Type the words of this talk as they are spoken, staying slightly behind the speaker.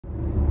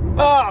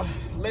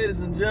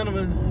Ladies and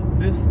gentlemen,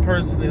 this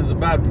person is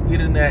about to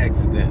get in an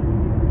accident.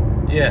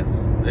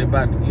 Yes, they're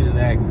about to get in an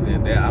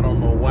accident. I don't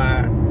know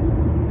why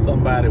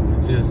somebody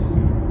would just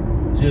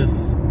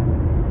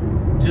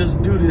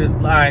do this.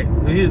 Like,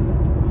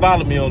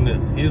 follow me on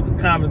this. Here's the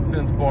common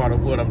sense part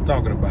of what I'm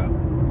talking about.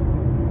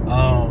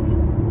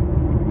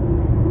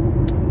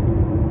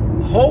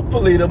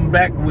 Hopefully them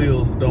back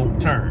wheels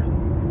don't turn.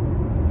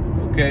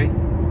 Okay? I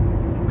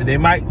mean, they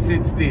might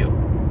sit still.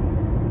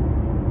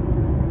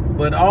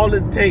 But all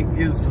it takes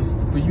is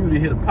for you to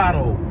hit a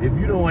pothole. If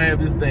you don't have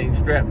this thing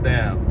strapped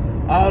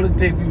down, all it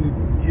takes for you,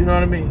 you know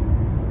what I mean?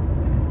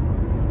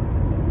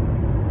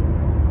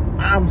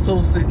 I'm so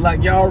sick.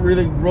 Like, y'all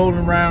really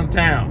rolling around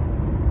town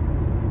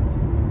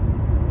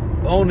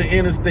on the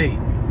interstate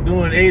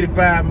doing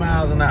 85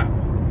 miles an hour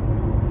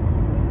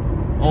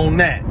on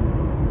that.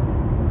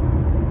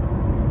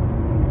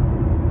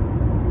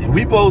 And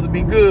we supposed to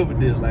be good with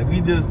this. Like,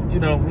 we just, we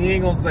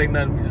ain't gonna say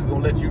nothing. We just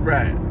gonna let you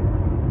ride.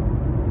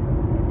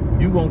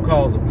 You gonna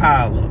cause a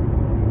pile up.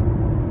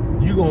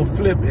 You gonna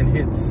flip and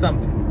hit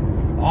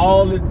something.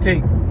 All it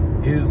take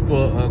is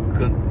for a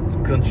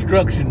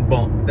construction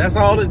bump. That's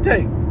all it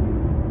take.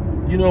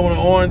 You know, when an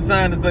orange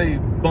sign to say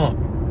bump,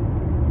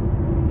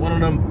 one of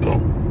them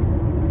boom,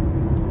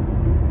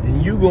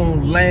 and you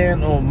gonna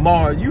land on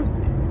Mars.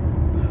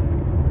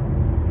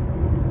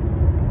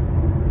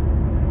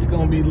 It's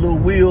gonna be little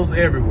wheels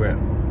everywhere.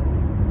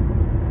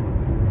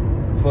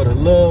 For the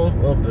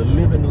love of the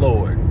living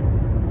Lord,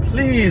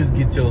 please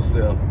get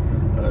yourself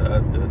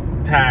a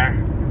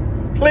tire,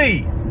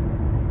 please,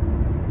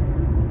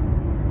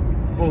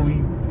 before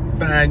we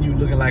find you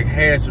looking like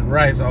hash and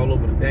rice all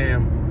over the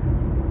damn.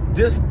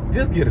 Just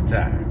get a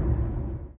tire.